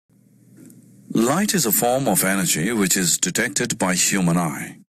Light is a form of energy which is detected by human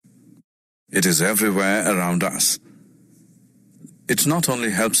eye. It is everywhere around us. It not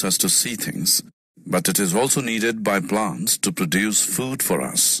only helps us to see things, but it is also needed by plants to produce food for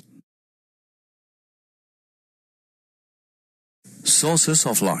us. Sources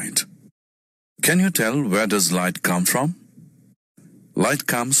of light. Can you tell where does light come from? Light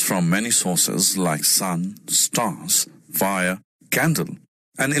comes from many sources like sun, stars, fire, candle,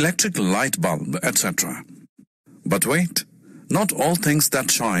 an electric light bulb, etc. But wait, not all things that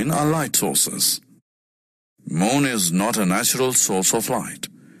shine are light sources. Moon is not a natural source of light.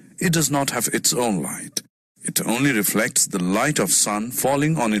 It does not have its own light. It only reflects the light of sun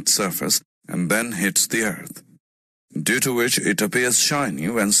falling on its surface and then hits the earth, due to which it appears shiny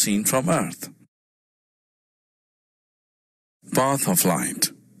when seen from earth. Path of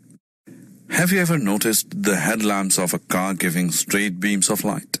light. Have you ever noticed the headlamps of a car giving straight beams of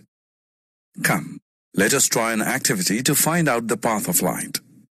light? Come, let us try an activity to find out the path of light.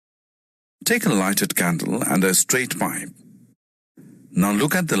 Take a lighted candle and a straight pipe. Now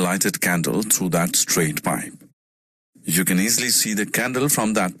look at the lighted candle through that straight pipe. You can easily see the candle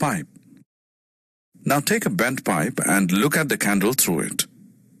from that pipe. Now take a bent pipe and look at the candle through it.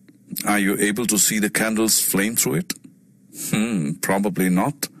 Are you able to see the candle's flame through it? Probably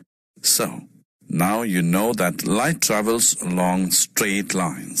not. So, now you know that light travels along straight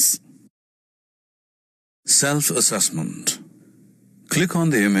lines. Self-assessment. Click on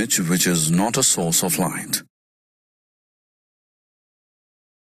the image which is not a source of light.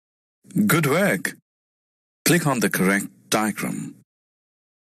 Good work! Click on the correct diagram.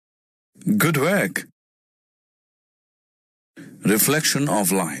 Good work! Reflection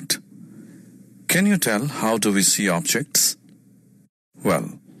of light. Can you tell how do we see objects?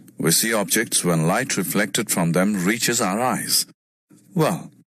 Well, we see objects when light reflected from them reaches our eyes.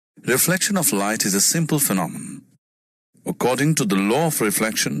 Well, reflection of light is a simple phenomenon. According to the law of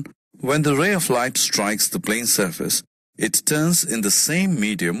reflection, when the ray of light strikes the plane surface, it turns in the same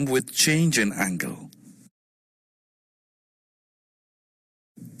medium with change in angle.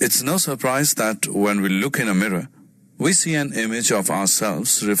 It's no surprise that when we look in a mirror, we see an image of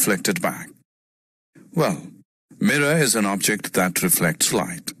ourselves reflected back. Well, mirror is an object that reflects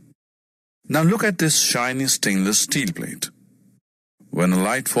light. Now look at this shiny stainless steel plate. When a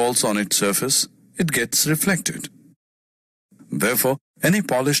light falls on its surface, it gets reflected. Therefore, any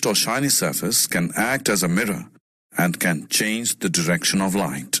polished or shiny surface can act as a mirror and can change the direction of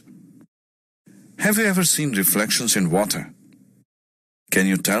light. Have you ever seen reflections in water? Can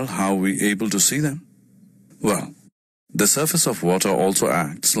you tell how we are able to see them? Well, the surface of water also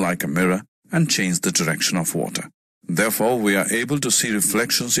acts like a mirror and changes the direction of water. Therefore, we are able to see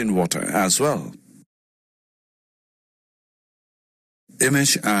reflections in water as well.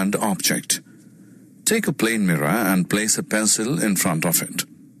 Image and object. Take a plain mirror and place a pencil in front of it.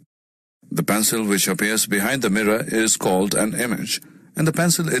 The pencil which appears behind the mirror is called an image, and the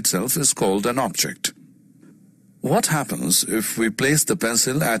pencil itself is called an object. What happens if we place the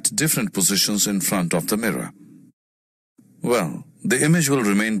pencil at different positions in front of the mirror? Well, the image will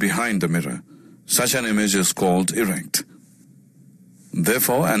remain behind the mirror. Such an image is called erect.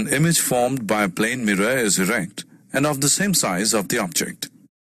 Therefore, an image formed by a plain mirror is erect and of the same size of the object.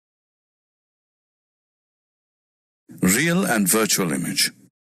 Real and virtual image.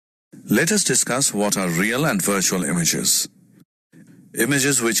 Let us discuss what are real and virtual images.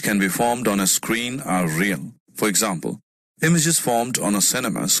 Images which can be formed on a screen are real. For example, images formed on a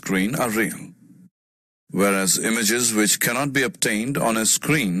cinema screen are real, whereas images which cannot be obtained on a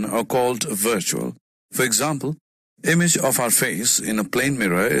screen are called virtual. For example, image of our face in a plain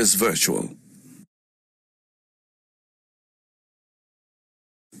mirror is virtual.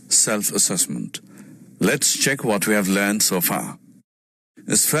 Self-assessment. Let's check what we have learned so far.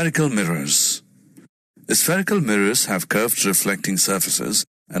 Spherical mirrors. Spherical mirrors have curved reflecting surfaces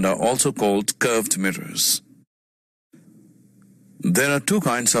and are also called curved mirrors. There are two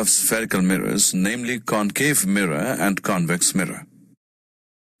kinds of spherical mirrors, namely concave mirror and convex mirror.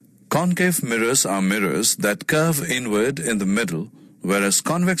 Concave mirrors are mirrors that curve inward in the middle, whereas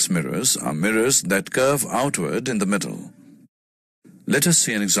convex mirrors are mirrors that curve outward in the middle. Let us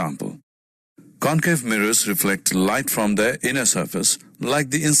see an example. Concave mirrors reflect light from their inner surface,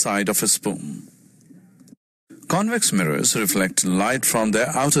 like the inside of a spoon. Convex mirrors reflect light from their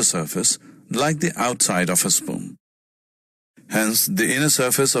outer surface, like the outside of a spoon. Hence, the inner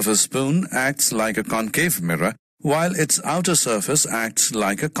surface of a spoon acts like a concave mirror, while its outer surface acts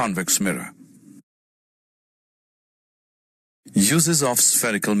like a convex mirror. Uses of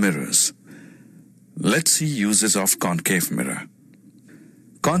spherical mirrors. Let's see uses of concave mirror.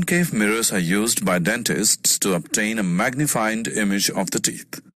 Concave mirrors are used by dentists to obtain a magnified image of the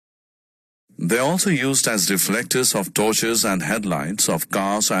teeth. They are also used as reflectors of torches and headlights of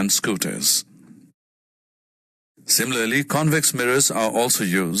cars and scooters. Similarly, convex mirrors are also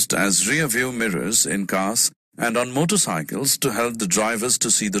used as rear-view mirrors in cars and on motorcycles to help the drivers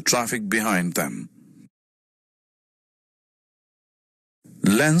to see the traffic behind them.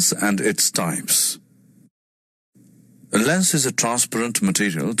 Lens and its types. A lens is a transparent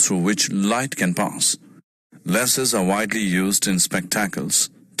material through which light can pass. Lenses are widely used in spectacles,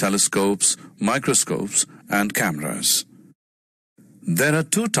 telescopes, microscopes, and cameras. There are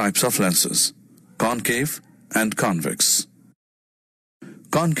two types of lenses, concave and convex.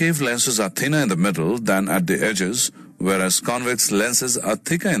 Concave lenses are thinner in the middle than at the edges, whereas convex lenses are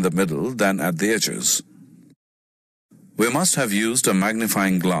thicker in the middle than at the edges. We must have used a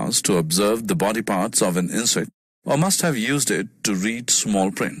magnifying glass to observe the body parts of an insect, or must have used it to read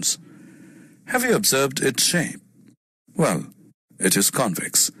small prints. Have you observed its shape? Well, it is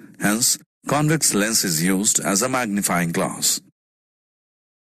convex. Hence, convex lens is used as a magnifying glass.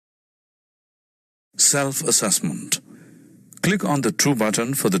 Self-assessment. Click on the true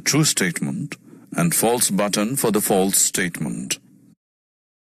button for the true statement and false button for the false statement.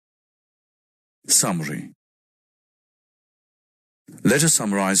 Summary. Let us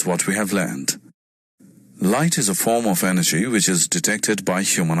summarize what we have learned. Light is a form of energy which is detected by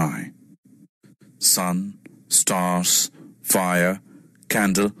human eye. Sun, stars, fire,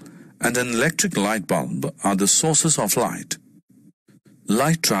 candle, and an electric light bulb are the sources of light.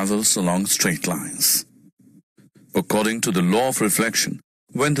 Light travels along straight lines. According to the law of reflection,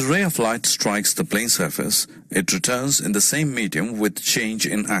 when the ray of light strikes the plane surface, it returns in the same medium with change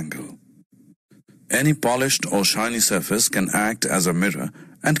in angle. Any polished or shiny surface can act as a mirror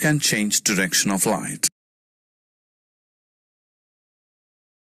and can change direction of light.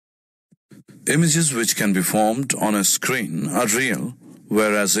 Images which can be formed on a screen are real,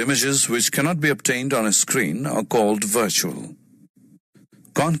 whereas images which cannot be obtained on a screen are called virtual.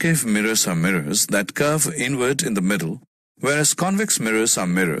 Concave mirrors are mirrors that curve inward in the middle, whereas convex mirrors are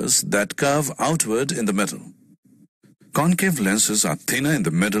mirrors that curve outward in the middle. Concave lenses are thinner in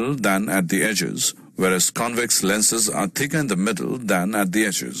the middle than at the edges, whereas convex lenses are thicker in the middle than at the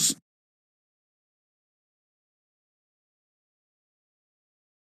edges.